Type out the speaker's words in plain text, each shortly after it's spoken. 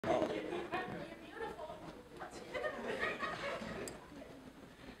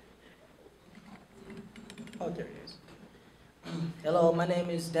there it is. Hello, my name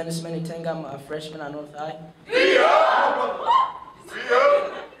is Dennis Meniteng. I'm a freshman at North High.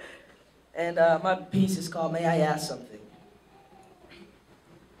 And my piece is called May I Ask Something?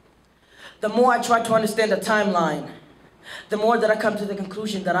 The more I try to understand the timeline, the more that I come to the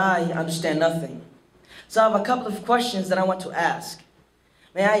conclusion that I understand nothing. So I have a couple of questions that I want to ask.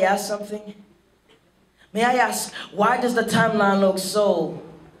 May I ask something? May I ask, why does the timeline look so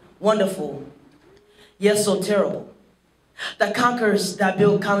wonderful, yet so terrible? The conquerors that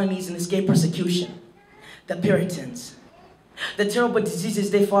built colonies and escaped persecution, the Puritans, the terrible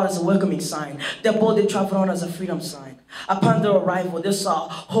diseases they fought as a welcoming sign, the boat they traveled on as a freedom sign. Upon their arrival, they saw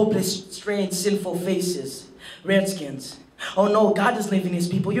hopeless, strange, sinful faces, redskins. Oh no, God is living in his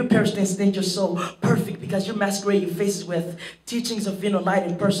people. Your parents think you're so perfect because you masquerade your faces with teachings of inner light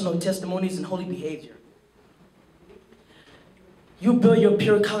and personal testimonies and holy behavior. You build your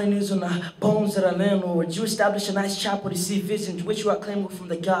pure colonies on the bones of the landlords. You establish a nice chapel to see visions, which you are claiming from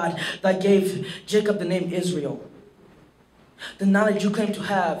the God that gave Jacob the name Israel. The knowledge you claim to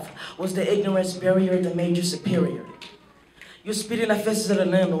have was the ignorance barrier that made you superior. You spit in the faces of the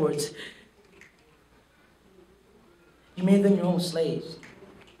landlords. You made them your own slaves.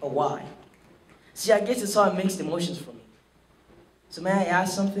 But why? See, I guess it's all mixed emotions for me. So may I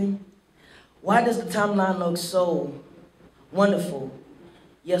ask something? Why does the timeline look so wonderful,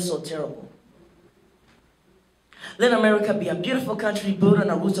 yet so terrible? Let America be a beautiful country built on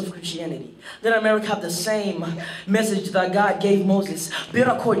the roots of Christianity. Let America have the same message that God gave Moses. Build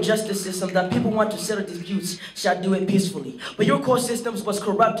a court justice system that people want to settle disputes shall do it peacefully. But your court systems was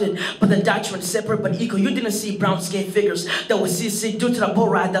corrupted, but the doctrine separate but equal. You didn't see brown-skinned figures that were seasick due to the boat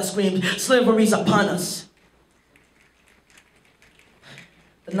ride that screamed, slavery is upon us.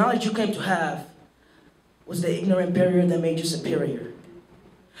 The knowledge you claim to have was the ignorant barrier that made you superior.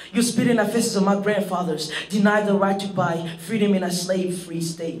 You spit in the faces of my grandfathers, denied the right to buy freedom in a slave-free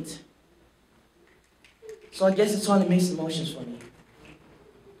state. So I guess it's on the mixed emotions for me.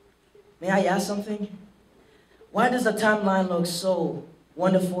 May I ask something? Why does the timeline look so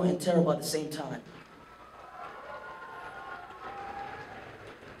wonderful and terrible at the same time?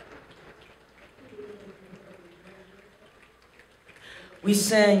 We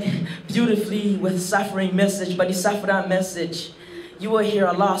sang beautifully with deciphering message, but decipher that message. You will hear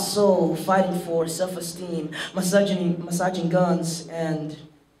a lost soul fighting for self-esteem, massaging guns, and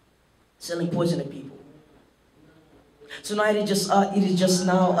selling poison to people. Tonight it is just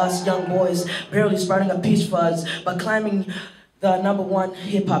now us young boys barely sprouting a peach fuzz, but climbing the #1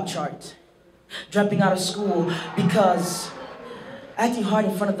 hip-hop chart. Dropping out of school because acting hard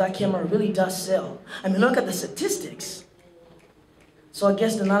in front of that camera really does sell. I mean, look at the statistics. So I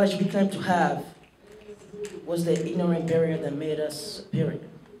guess the knowledge we claim to have was the ignorant barrier that made us superior.